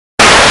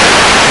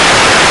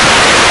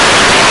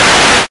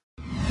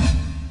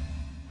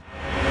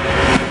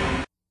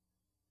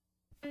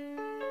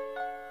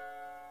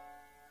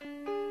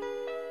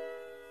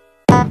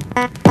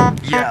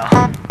Yeah,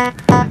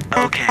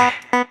 okay.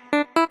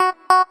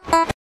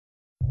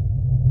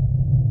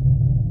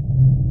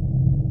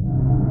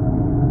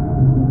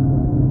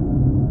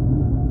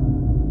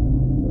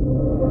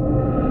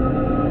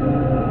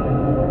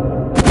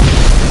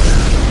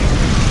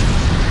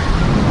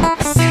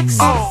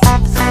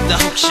 나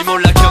혹시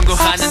몰라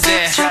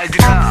경고하는데 잘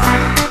들어.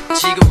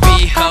 지금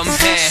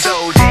위험해.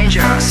 So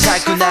dangerous.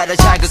 자꾸 나를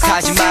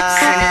자극하지마.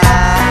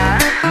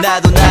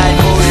 나도 날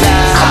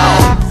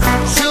몰라.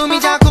 숨이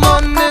자꾸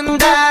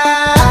멎는다.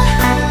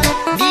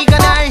 네가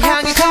날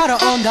향해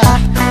걸어온다.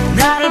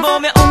 나를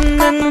보며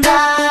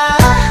웃는다.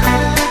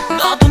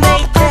 너도 내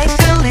입에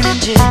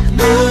끌리는지.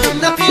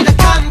 눈앞이 다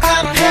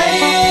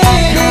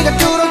캄캄해. 네가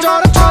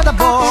뚫어져라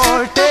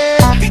쳐다볼 때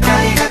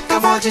귓가에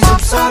가까워진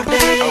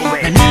숨소리.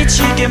 날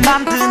미치게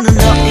만드는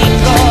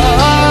너인 걸.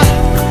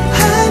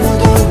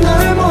 아무도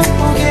널 못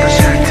보게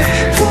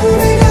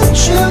불을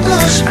감추고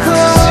싶어.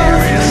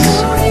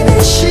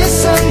 우리는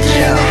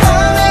시선들이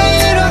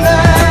안에 일어나.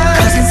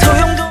 거센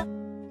소용도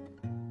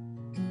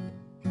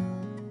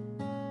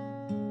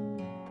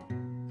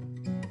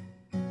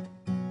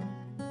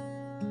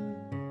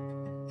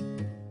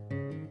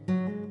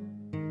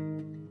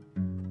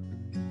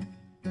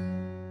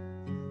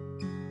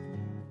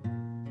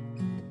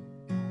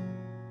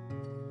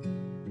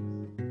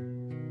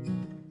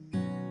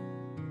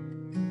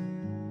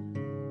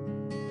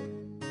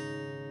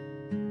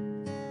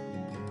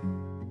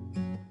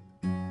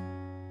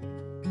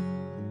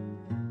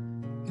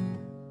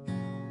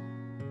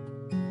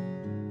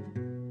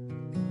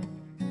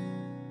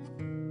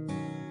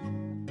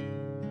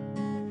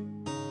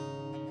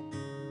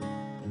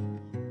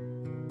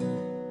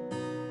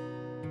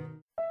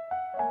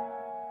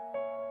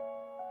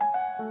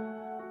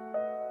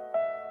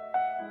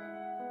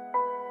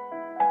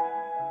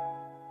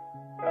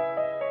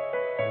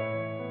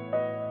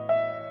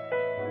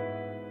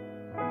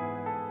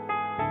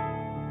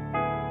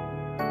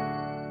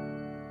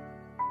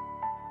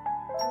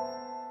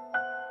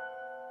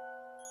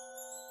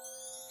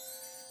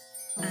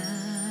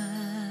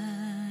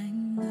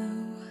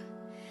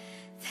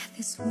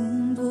this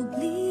wound will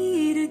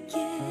bleed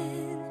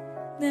again.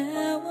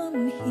 Now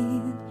I'm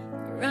here,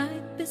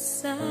 right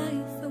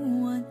beside the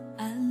one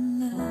I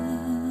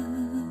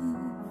love.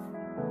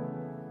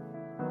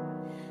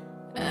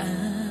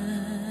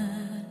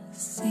 I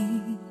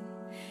see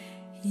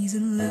he's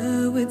in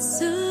love with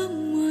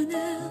someone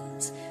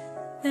else.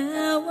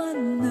 Now I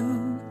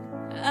know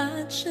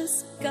I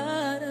just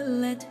gotta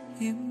let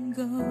him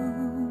go,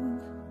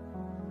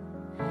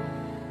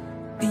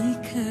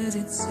 because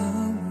it's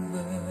over.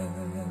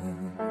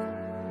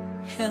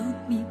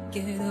 Help me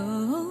get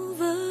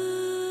over.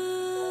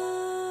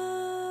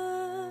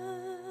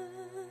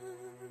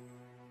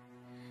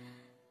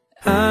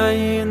 High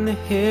in the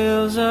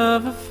hills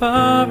of a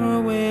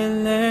faraway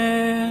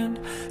land,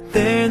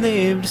 there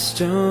lived a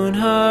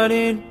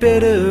stone-hearted,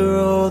 bitter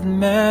old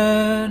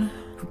man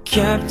who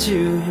kept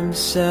to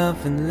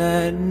himself and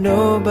let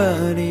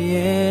nobody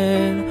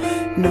in.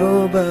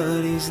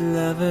 Nobody's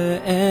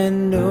lover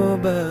and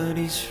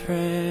nobody's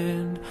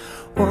friend.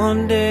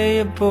 One day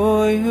a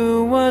boy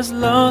who was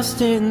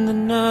lost in the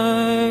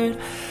night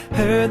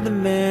heard the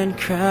man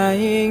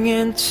crying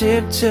and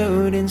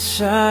tiptoed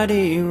inside.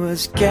 He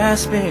was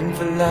gasping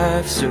for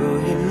life, so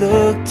he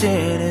looked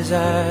in his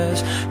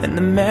eyes, and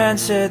the man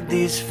said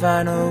these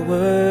final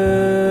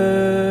words: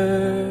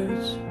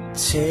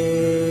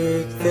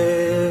 take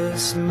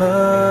this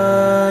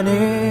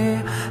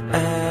money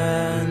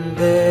and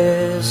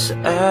this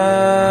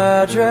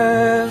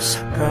address.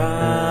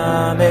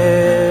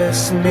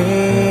 Promise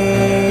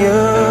me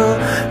you'll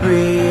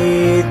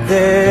read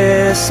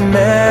this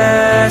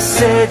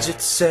message. It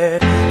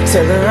said,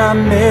 tell her I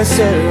miss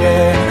her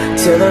and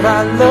tell her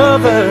I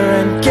love her,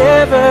 and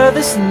give her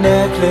this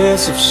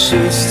necklace if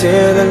she's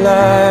still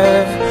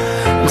alive.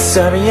 I'm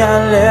sorry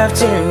I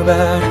left you,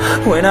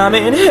 but when I'm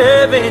in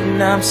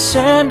heaven I'm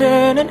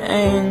sending an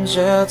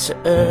angel to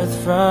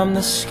earth from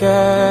the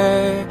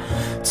sky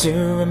to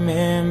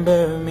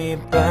remember me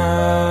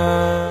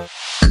by.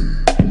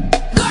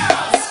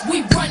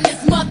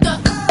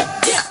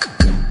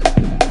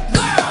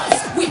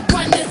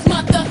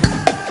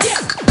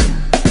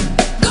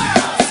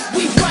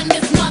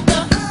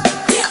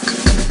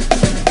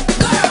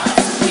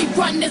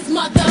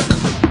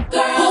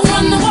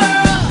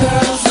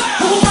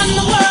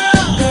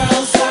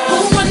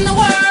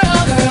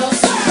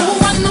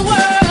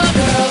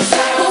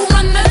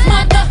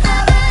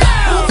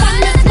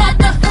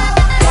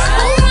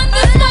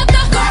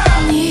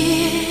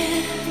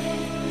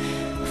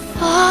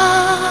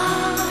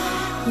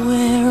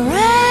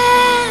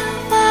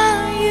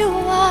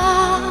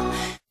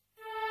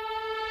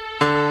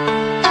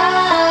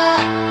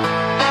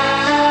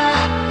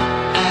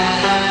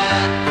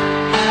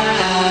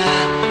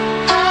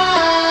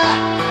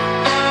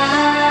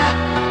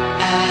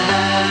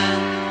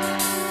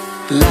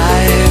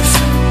 Life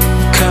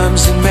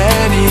comes in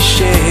many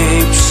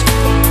shapes.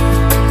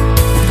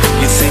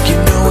 You think you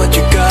know what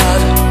you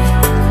got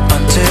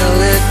until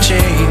it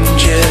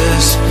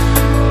changes.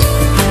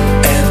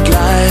 And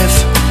life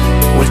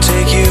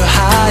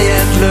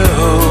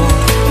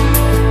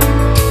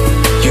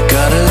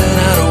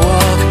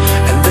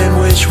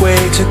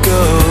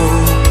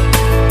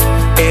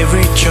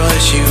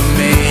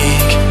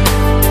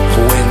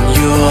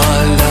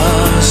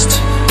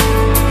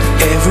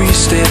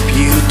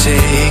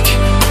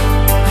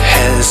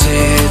has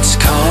its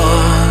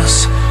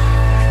cause.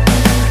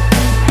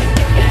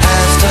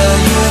 After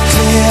you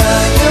clear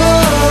your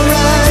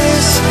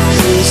eyes,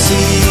 you'll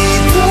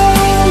see the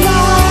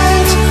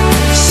light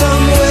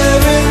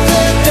somewhere in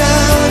the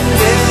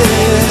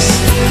darkness.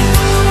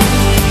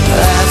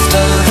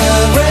 After the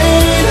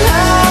rain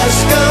has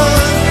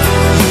gone,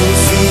 you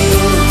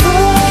feel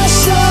the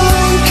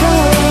sun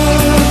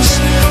comes.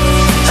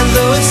 And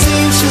though it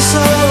seems your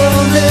sorrow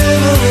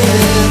never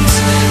ends,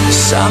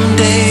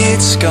 someday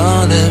it's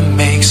gonna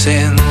make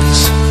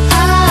sense.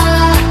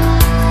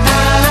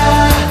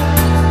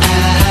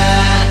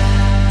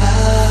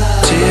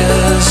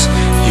 Tears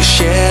you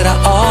shed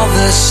are all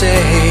the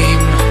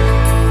same.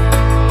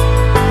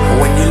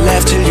 When you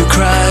laugh till you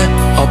cry,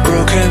 or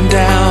broken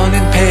down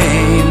in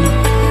pain.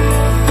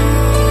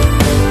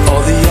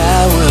 All the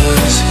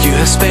hours you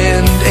have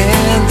spent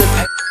in the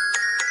pain.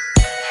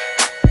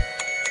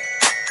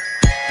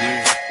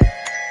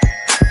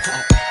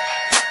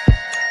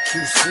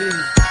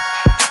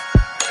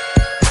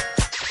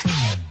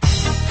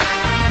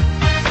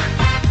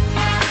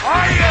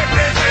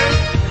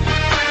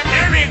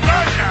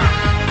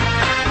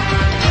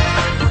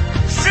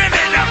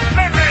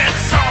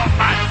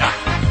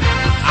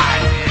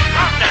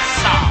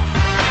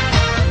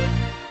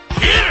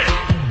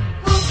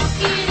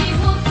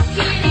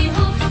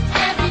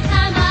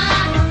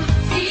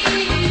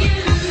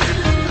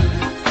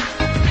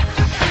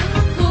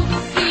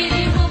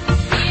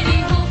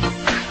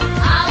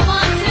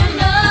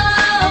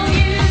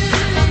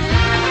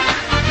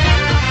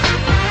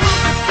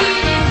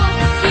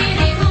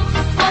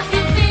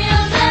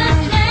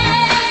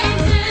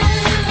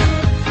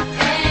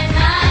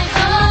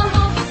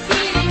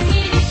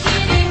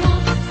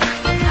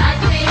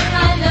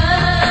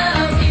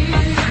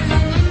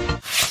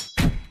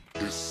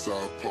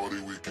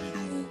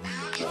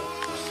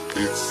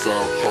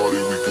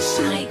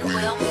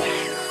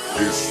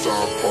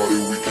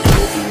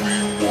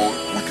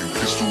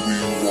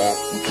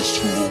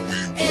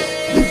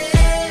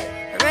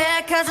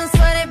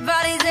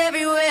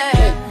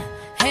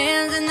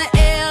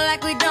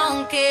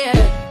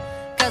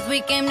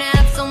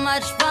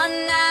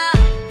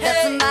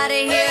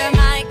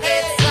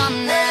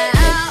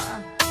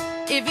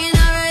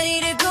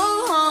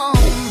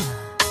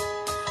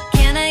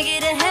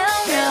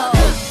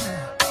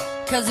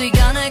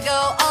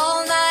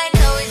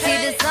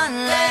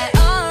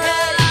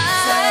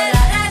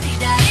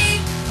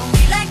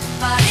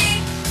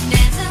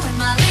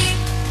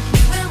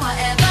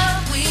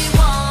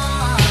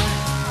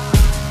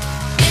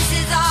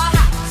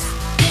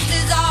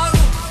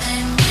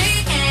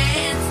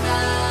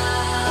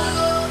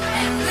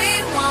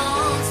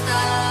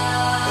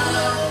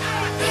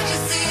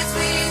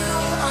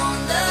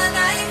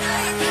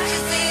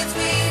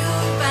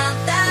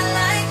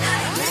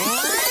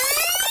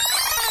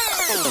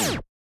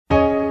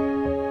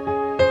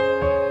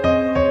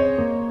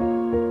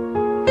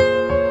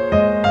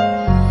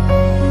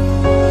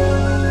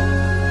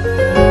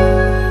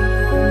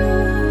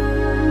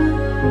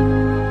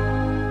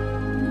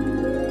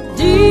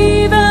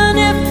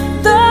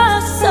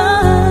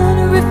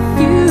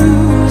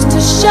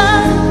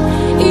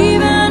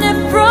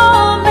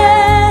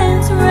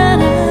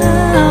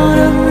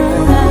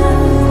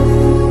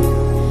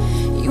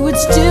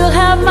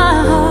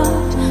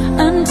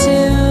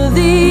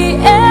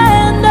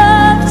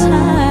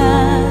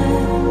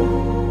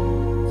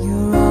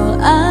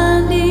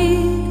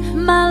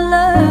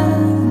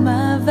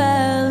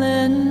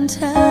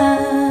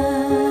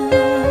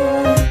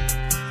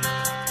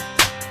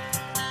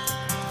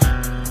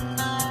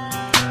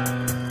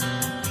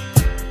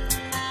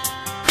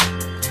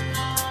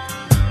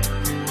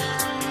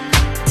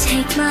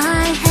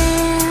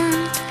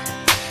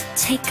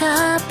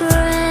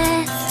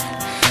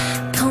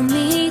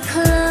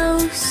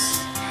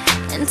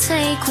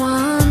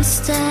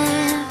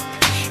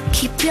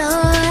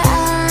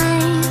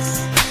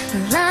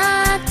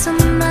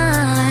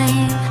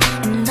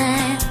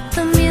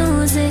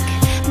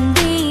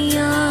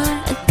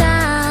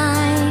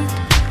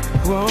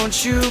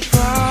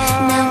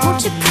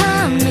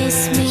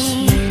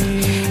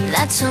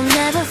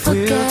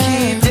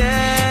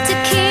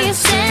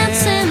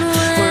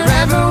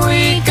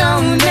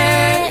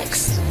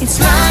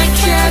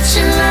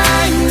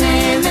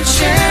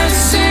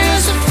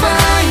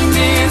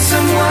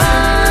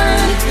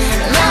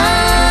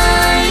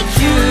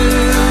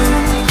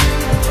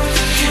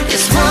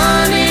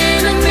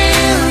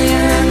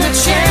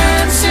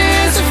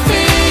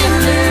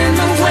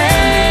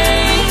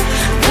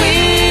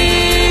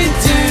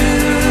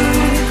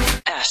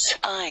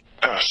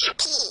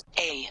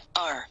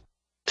 S-I-S-A-R,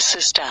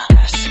 sister,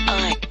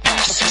 S-I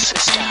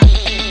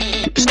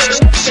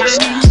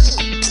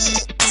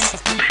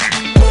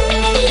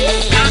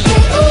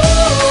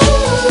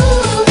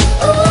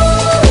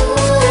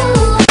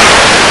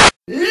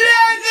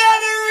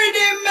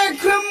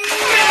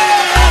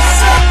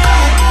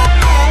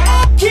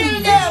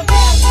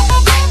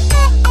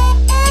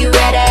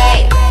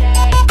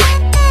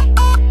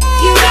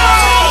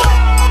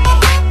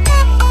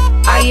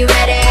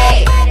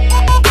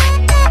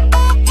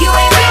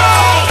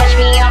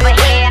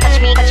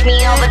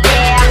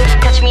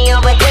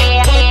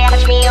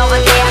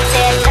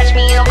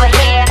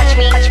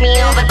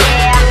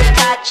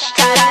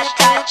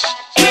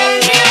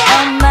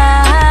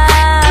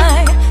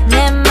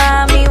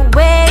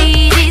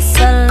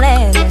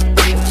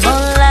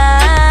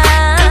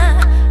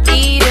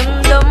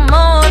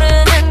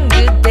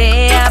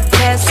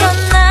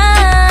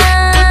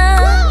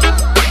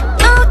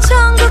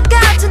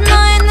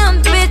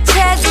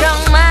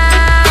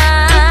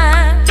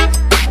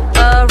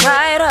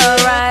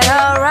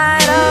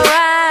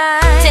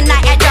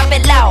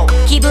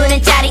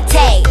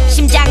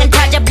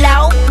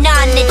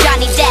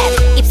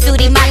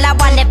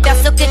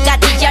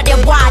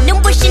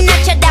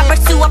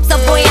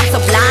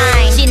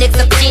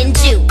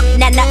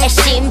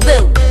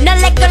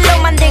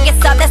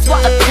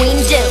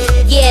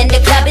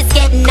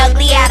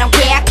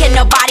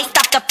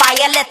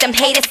them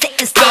haters sit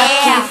and stare. I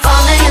keep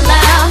falling in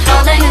love,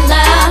 falling in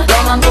love.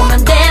 너만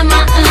보면 내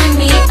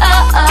마음이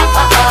oh oh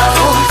oh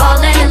oh.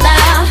 Falling in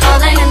love,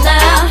 falling in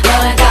love.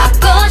 널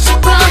갖고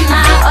싶어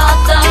나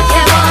어떻게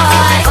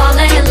boy.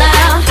 Falling in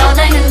love,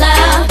 falling in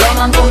love.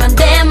 너만 보면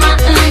내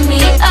마음이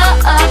oh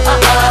oh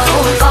oh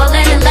oh.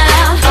 Falling in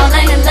love,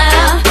 falling in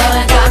love.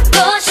 널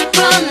갖고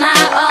싶어 나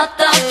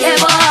어떻게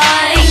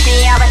boy. Touch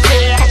me over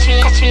here,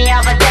 touch me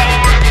over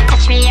there.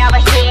 Touch me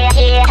over here,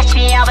 here, touch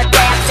me over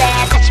there,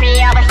 there. Touch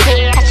me over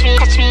here,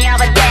 touch me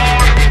over there.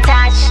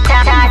 Touch,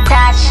 touch, touch,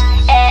 touch,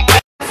 eh, eh.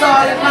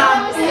 Sorry,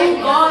 ma'am.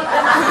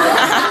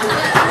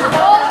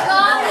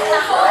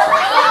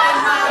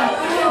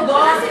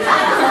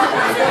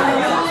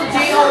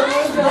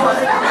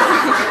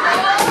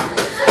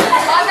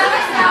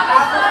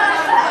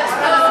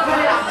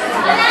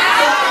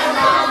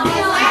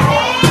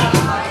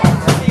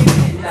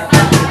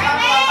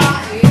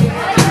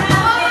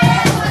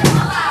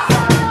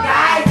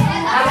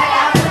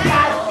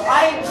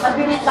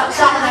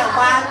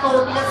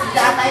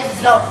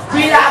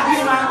 We love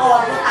you, mga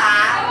oras,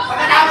 ha?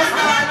 Pagkatapos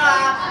na ano,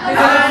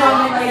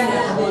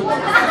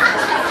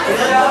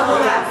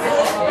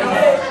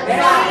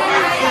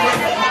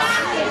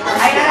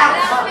 ay na lang,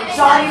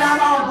 sorry na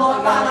mga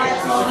bota,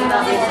 sorry na.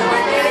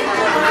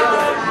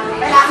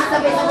 Kailangan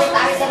sabay-sabay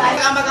tayo sa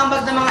live.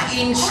 Ambag-ambag ng mga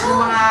inch, ng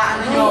mga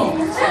ano nyo.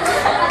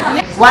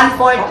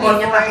 1/4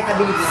 niya para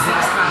itabilis.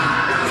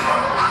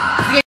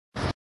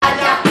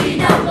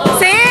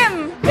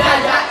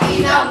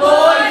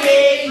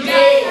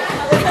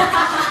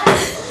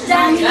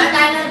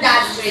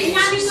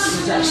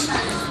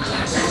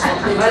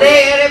 Mali,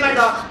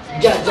 Mardo.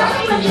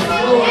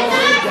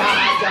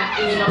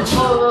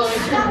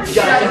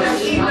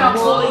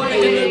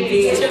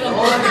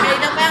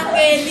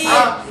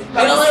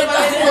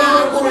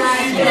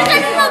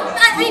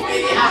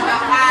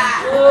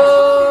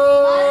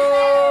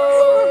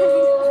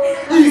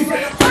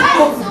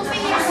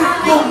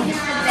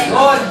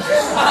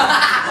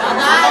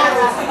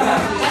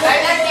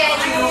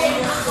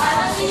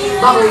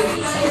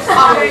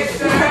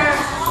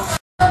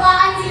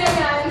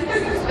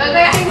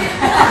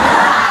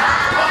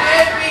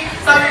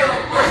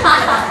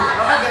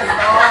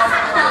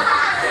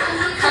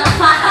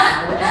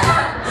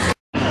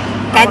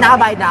 Kahit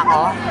nakabayad na ako,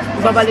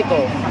 ibabalik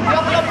ko.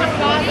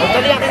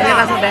 Dali ang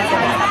kinita sa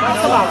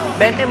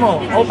 20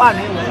 mo. O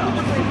paano yun?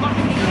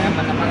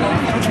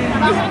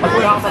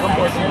 Pagkula ka sa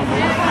kampos mo.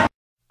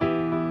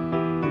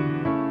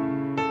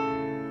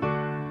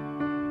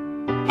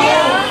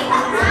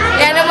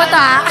 Yan na mo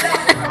ta.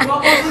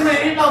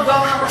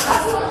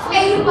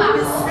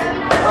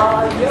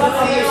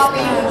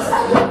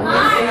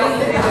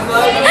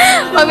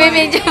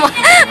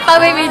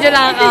 Pagbibidyo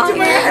lang ako.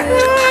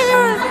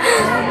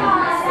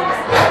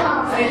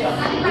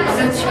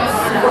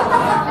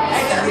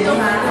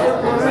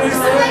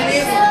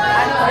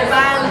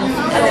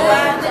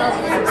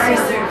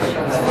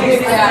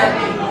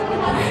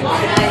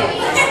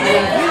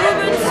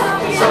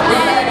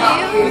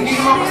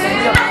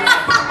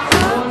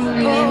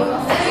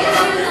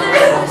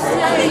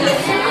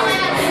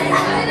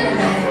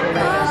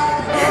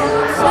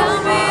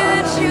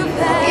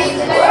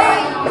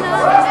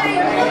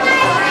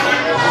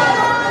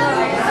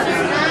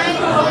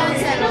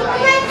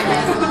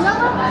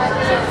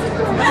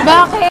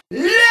 Bakit?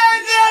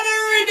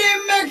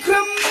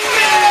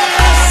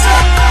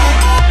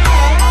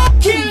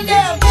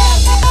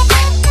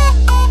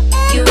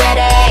 You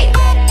ready?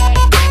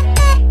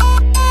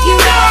 You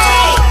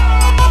ready?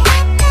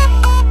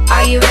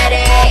 Are you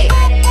ready?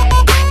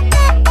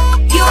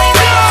 You ain't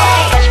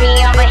ready. Touch me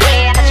over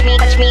here, touch me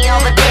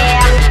over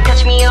there.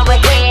 Touch me over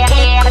here,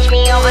 here, touch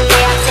me over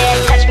there.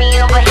 Said touch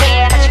me over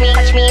here, touch me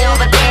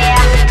over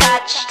there.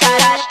 Touch,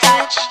 touch,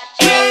 touch.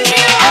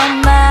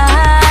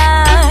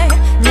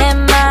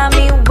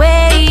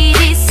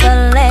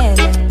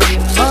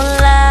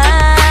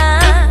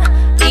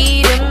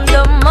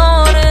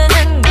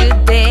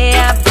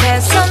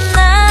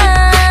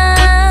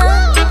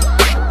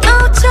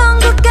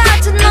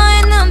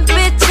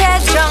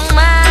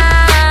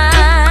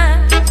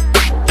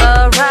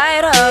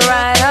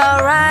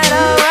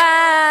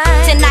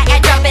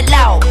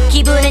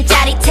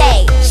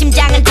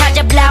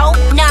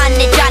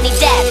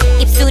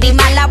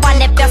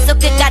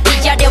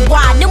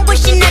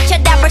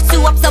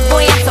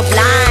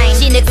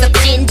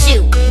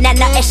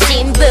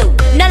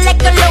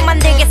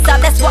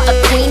 That's what a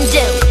queen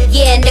do.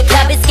 Yeah, and the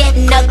club is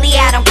getting ugly.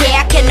 I don't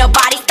care. Can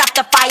nobody stop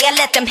the fire?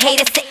 Let them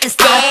haters sit and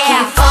stare. I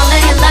keep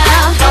falling in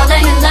love,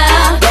 falling in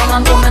love.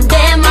 너만 보면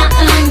내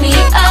마음이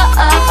oh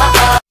oh oh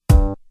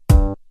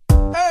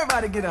oh.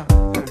 Everybody get up.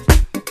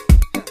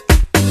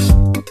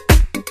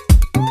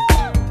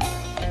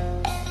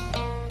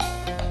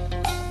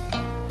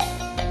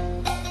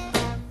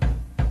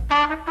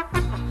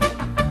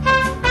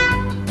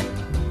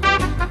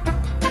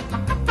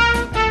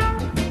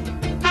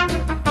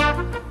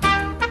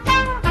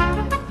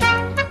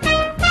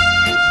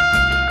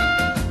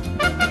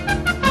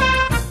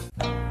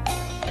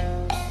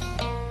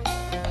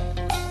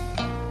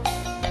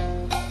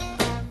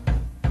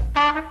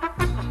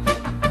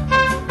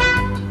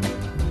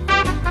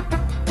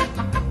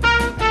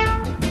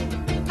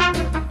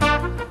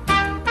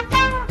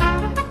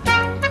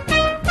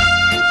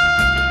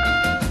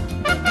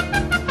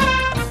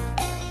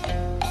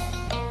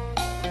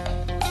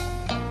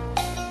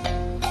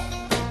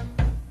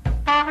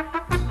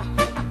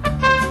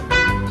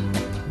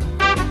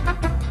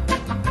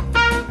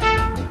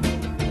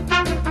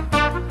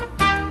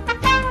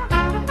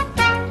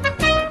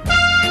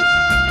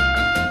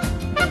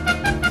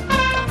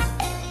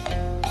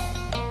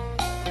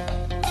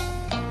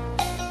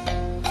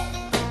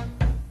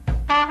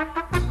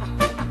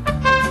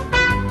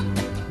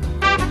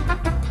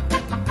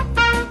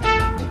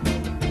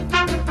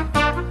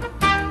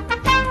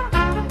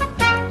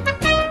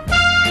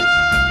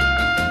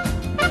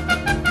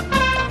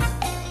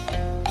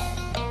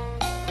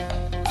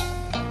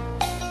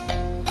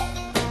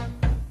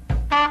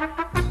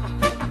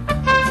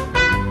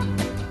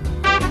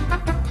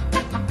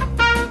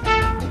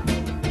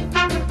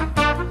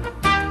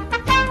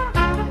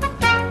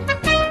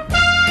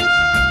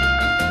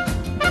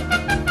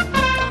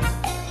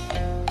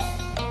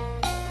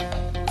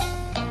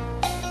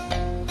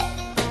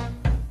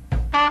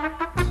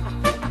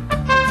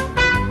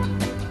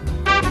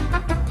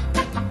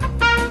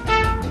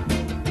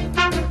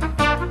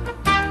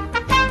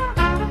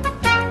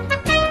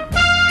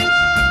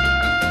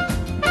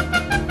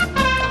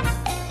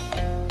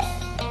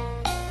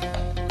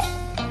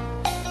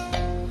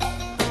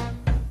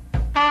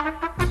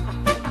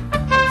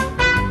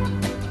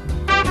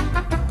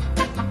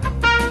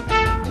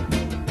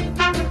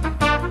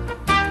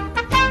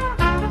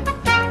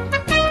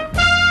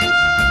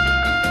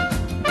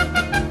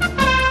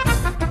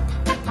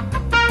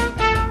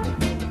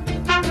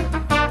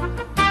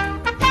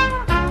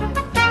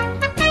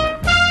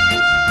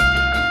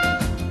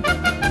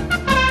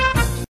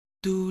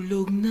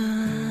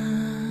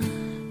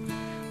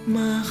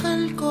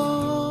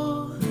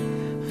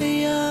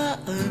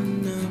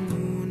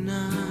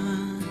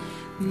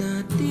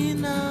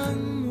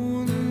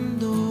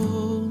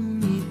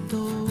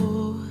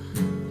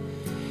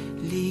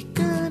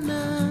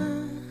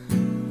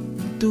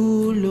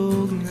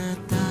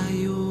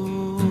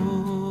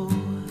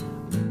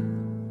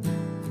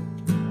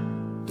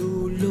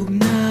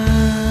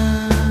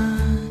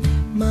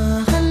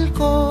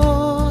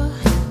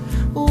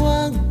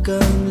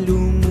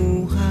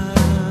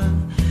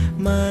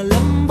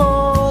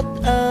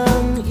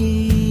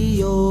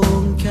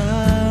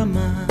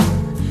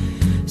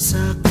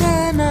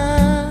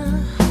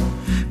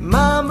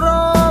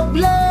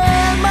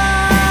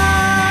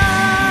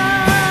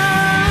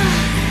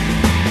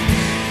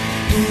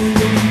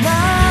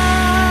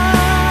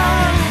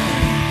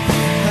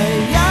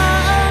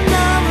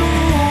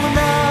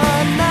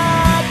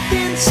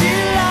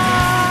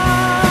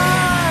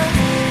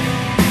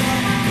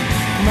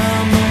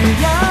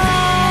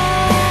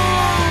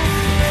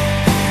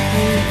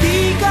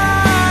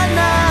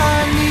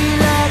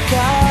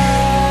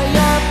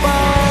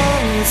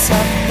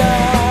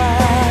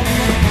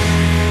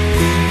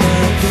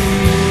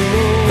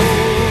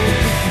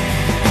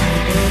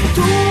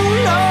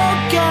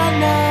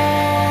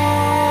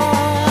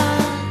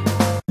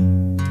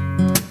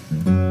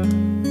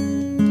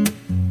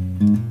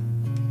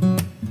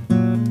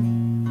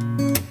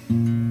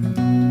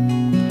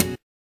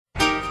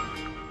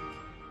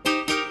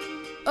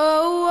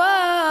 Oh,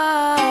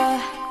 oh,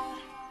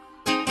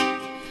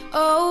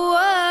 oh,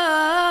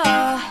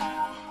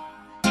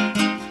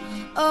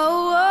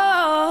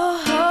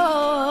 oh,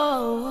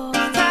 oh.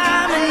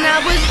 Time and I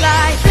was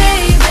like,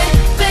 baby,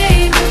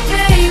 baby,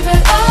 baby,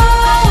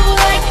 oh,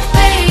 like,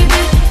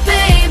 baby,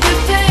 baby,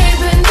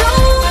 baby, no,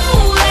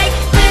 like,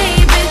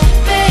 baby,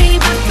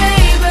 baby,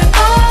 baby,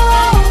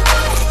 oh,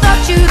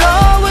 thought you'd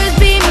always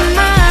be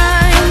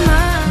mine.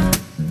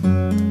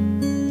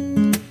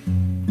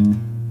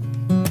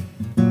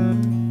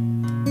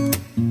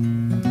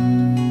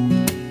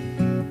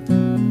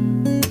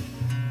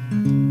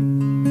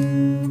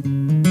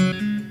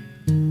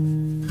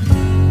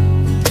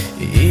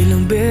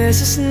 Ilang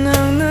beses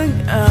nang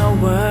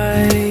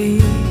nag-away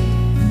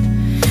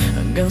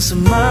hanggang sa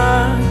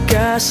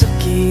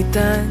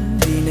magkasakitan,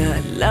 di na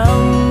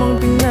alam ang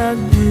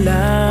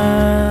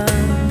pinagmulan.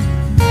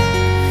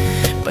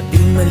 Pati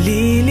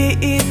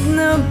maliliit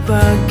na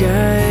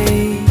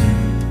bagay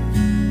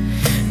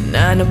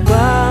na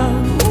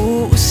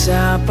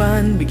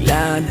napag-uusapan,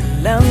 bigla na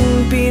lang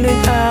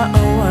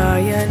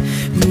pinag-aawayan.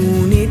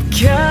 Ngunit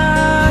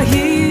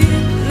kahit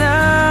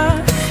na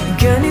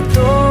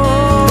ganito,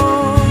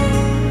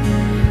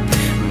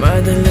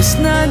 madalas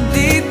na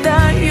di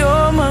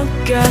tayo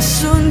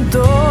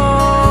magkasundo.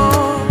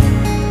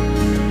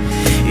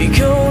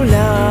 Ikaw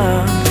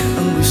lang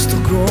ang gusto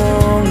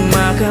kong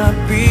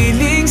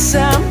makapiling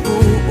sa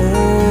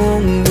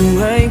buong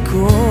buhay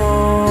ko.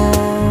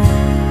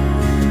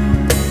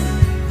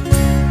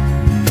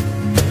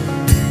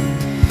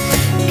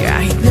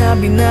 Kahit na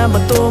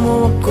binabato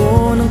mo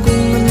ako ng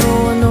kung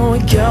ano-ano,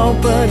 ikaw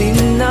pa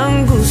rin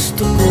ang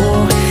gusto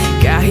ko.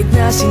 Kahit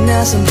na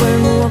sinasampal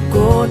mo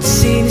ako at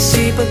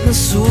sinisipat na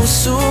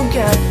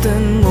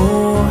susugatan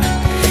mo,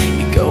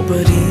 ikaw pa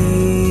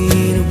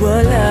rin,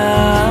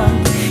 walang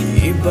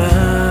iba.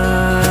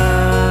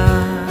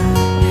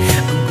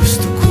 Ang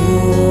gusto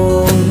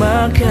kong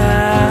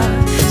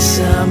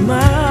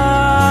makasama,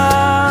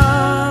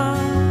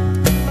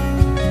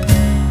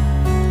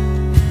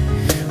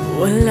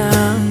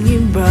 walang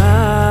iba.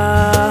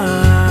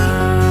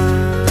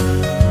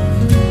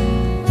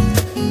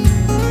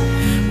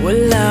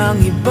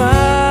 Walang iba.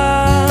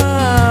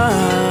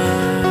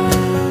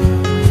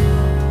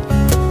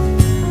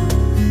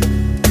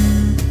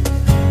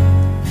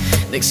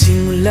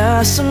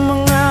 Nagsimula sa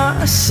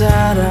mga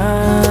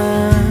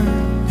asaran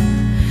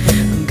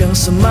hanggang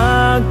sa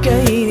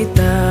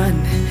magkainitan,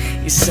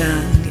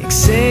 isang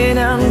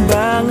eksenang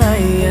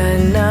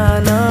bangayan na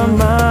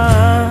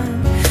naman.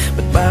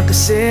 Ba't ba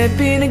kasi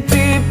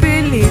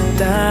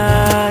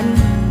pinagpipilitan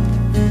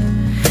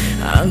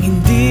ang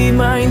hindi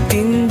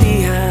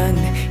maintindihan?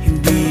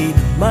 Hindi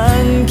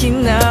naman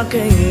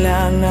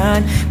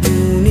kinakailangan.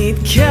 Ngunit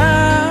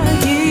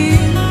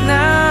kahit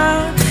na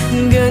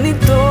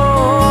ganito,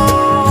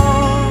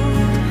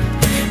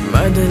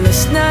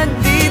 madalas na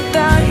di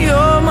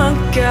tayo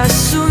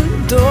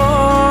magkasundo.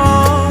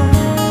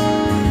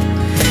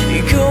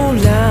 Ikaw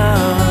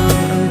lang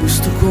ang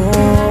gusto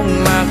kong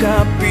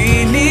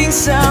makapiling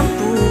sa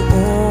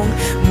buong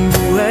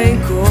buhay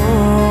ko.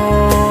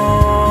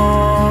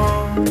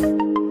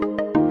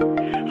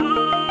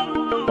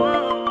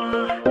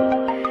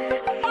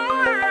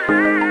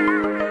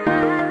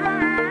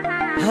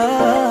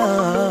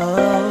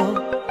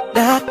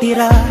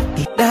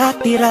 Dati-rati,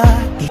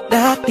 dati-rati,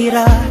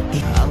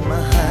 dati-rati. Ang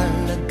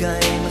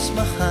mahalaga'y mas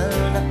mahal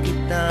na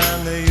kita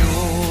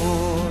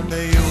ngayon,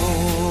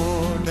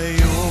 ngayon,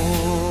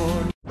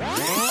 ngayon.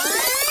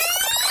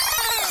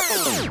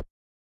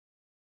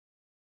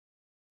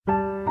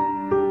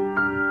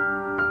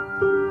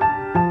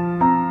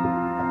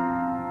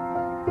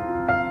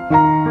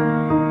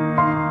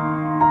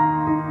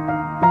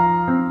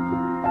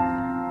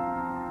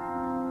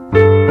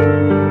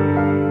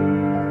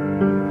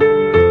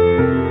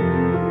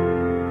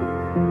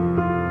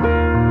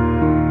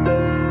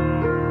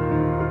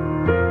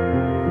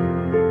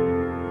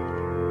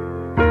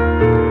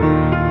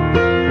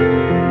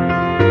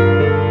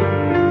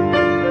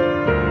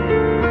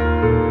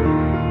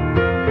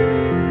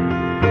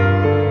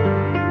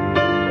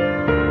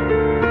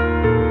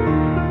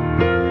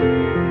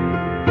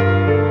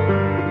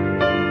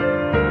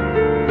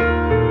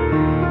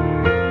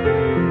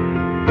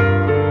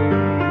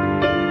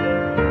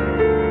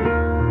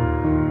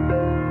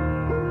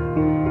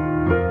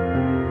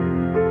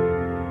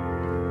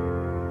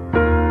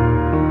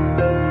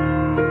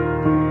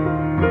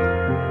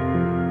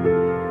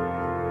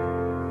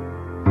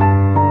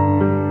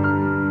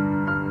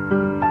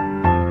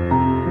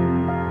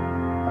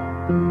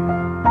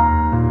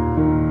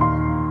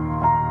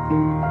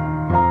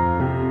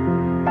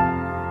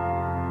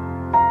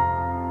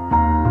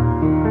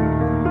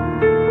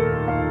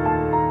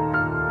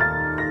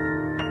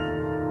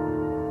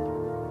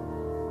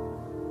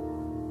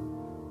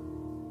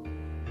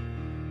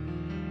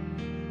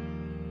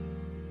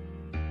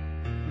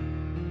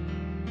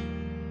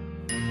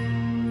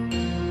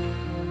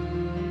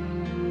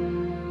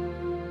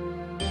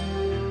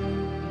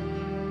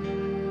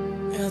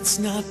 It's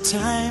not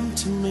time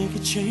to make a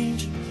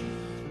change.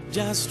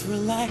 Just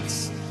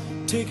relax,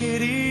 take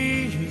it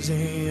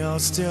easy, you're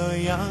still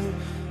young,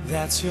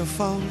 that's your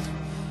fault.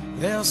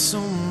 There's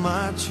so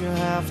much you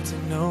have to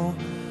know.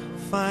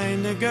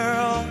 Find a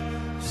girl,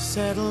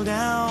 settle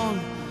down.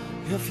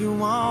 If you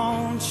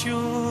want,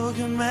 you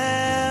can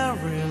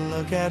marry.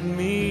 Look at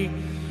me,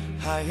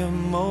 I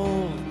am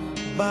old,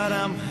 but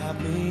I'm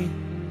happy.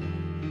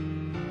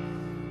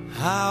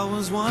 I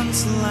was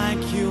once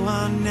like you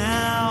are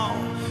now,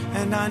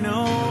 and I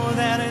know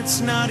that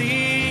it's not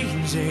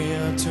easy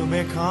to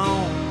be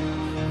calm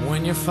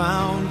when you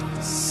found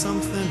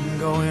something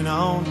going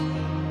on.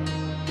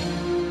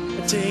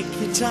 Take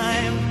your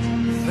time,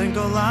 think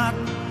a lot,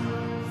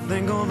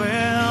 think of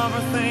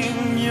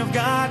everything you've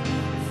got.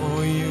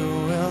 For you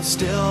will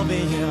still be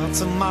here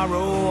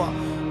tomorrow,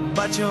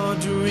 but your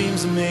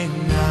dreams may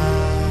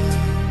not.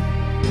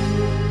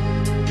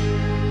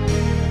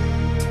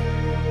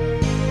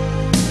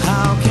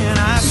 How can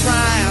I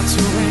try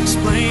to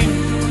explain?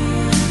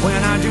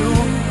 When I do,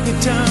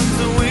 it turns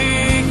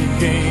away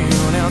again.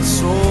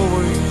 It's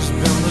always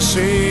been the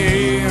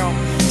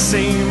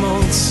same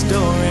old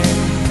story.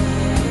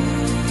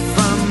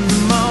 From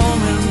the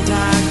moment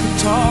I could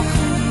talk,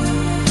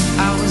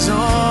 I was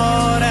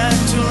ordered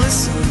to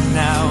listen.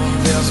 Now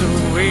there's a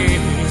way,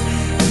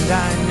 and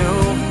I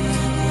know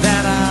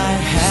that I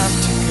have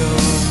to go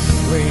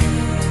away.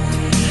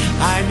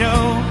 I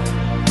know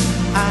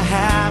I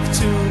have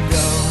to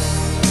go.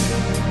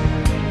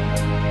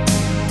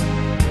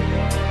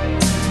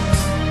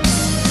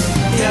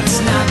 It's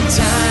not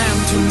time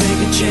to make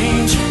a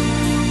change.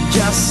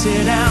 Just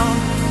sit down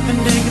and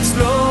take it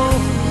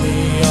slowly.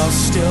 You're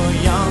still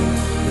young,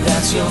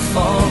 that's your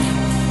fault.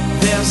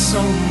 There's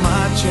so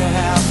much you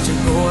have to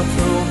go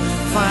through.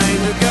 Find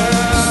a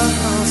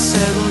girl,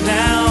 settle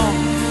down.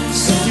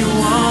 If you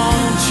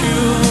want, you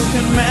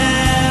can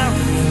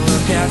marry.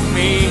 Look at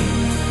me,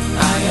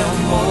 I am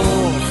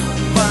old,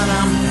 but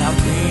I'm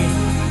happy.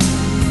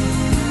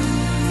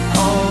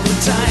 All the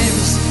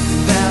times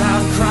that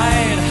I've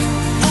cried,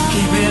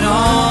 keeping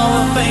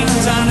all the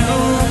things I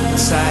knew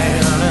inside.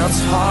 It's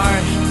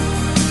hard,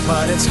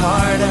 but it's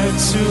harder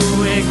to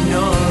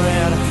ignore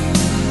it.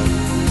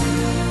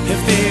 If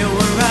they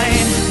were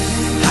right,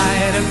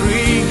 I'd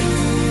agree,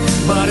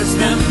 but it's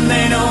them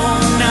they know,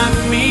 not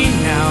me.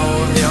 Now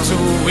there's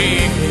a way,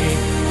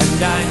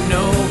 and I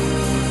know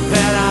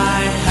that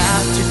I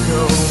have to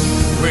go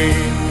away.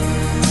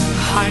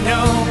 I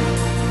know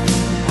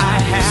I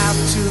have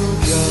to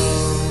go.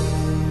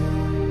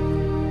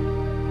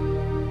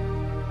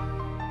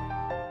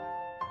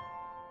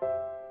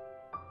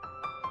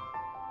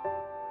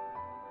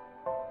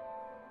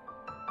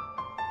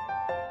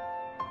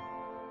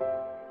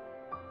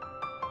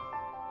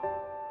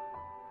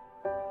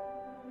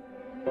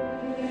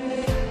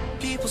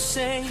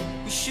 Say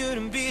we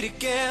shouldn't be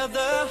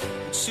together,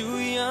 we're too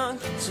young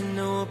to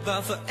know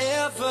about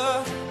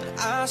forever. But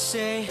I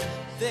say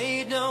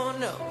they don't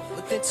know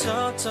what they're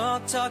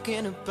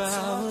talking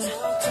about.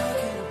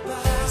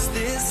 'Cause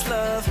this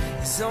love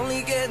is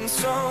only getting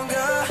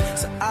stronger,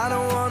 so I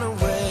don't wanna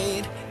wait.